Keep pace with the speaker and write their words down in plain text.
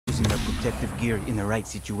protective gear in the right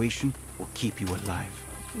situation will keep you alive.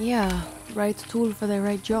 Yeah, right tool for the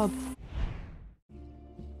right job.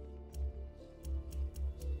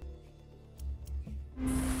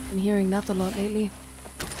 Been hearing that a lot lately.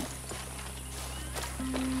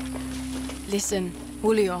 Listen,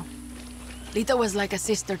 Julio. Lita was like a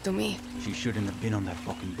sister to me. She shouldn't have been on that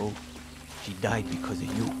fucking boat. She died because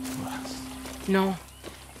of you, Ross. No.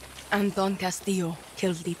 Anton Castillo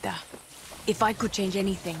killed Lita. If I could change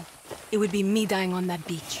anything, it would be me dying on that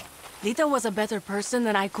beach. Lita was a better person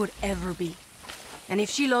than I could ever be. And if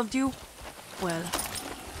she loved you, well,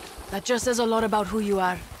 that just says a lot about who you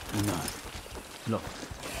are. Enough. Look,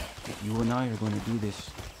 if you and I are going to do this,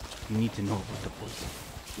 you need to know about the poison.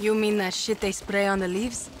 You mean that shit they spray on the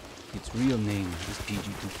leaves? Its real name is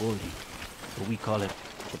PG-240, but we call it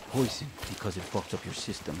the poison because it fucks up your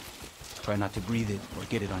system. Try not to breathe it or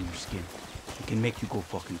get it on your skin. It can make you go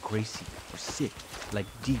fucking crazy or sick, like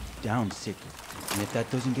deep down sick. And if that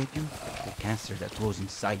doesn't get you, the cancer that grows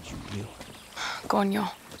inside you will. Coño.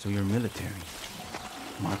 So you're military.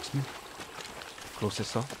 Marksman? Close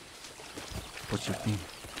assault? What's your thing?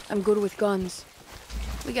 I'm good with guns.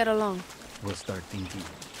 We get along. We'll start thinking.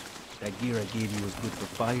 That gear I gave you is good for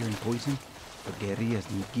fire and poison, but guerrillas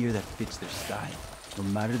need gear that fits their style, no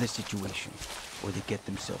matter the situation, or they get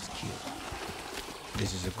themselves killed.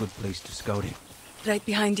 This is a good place to scout it. Right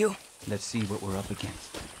behind you. Let's see what we're up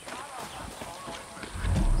against.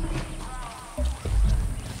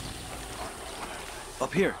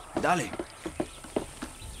 Up here, dale.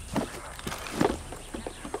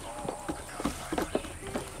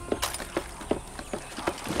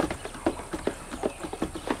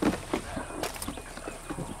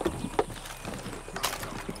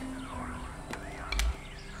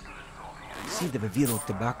 See the Viviro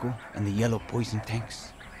tobacco and the yellow poison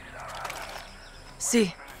tanks?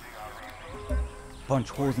 See. Punch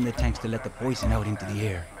holes in the tanks to let the poison out into the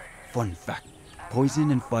air. Fun fact,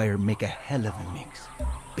 poison and fire make a hell of a mix.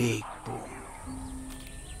 Big boom.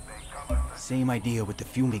 Same idea with the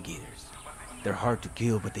fumigators. They're hard to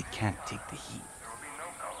kill, but they can't take the heat.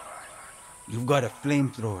 You've got a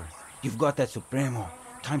flamethrower. You've got that Supremo.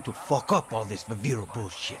 Time to fuck up all this Viviro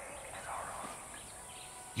bullshit.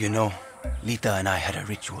 You know, Lita and I had a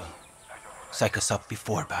ritual. Psych us up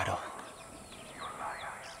before battle.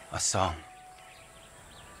 A song.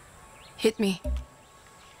 Hit me.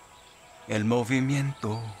 El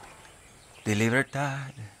movimiento de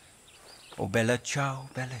libertad. Oh, bella ciao,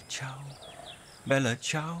 bella ciao. Bella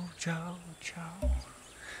ciao, ciao, ciao.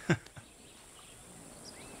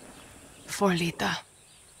 For Lita.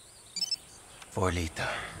 For Lita.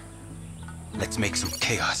 Let's make some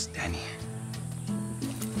chaos, Danny.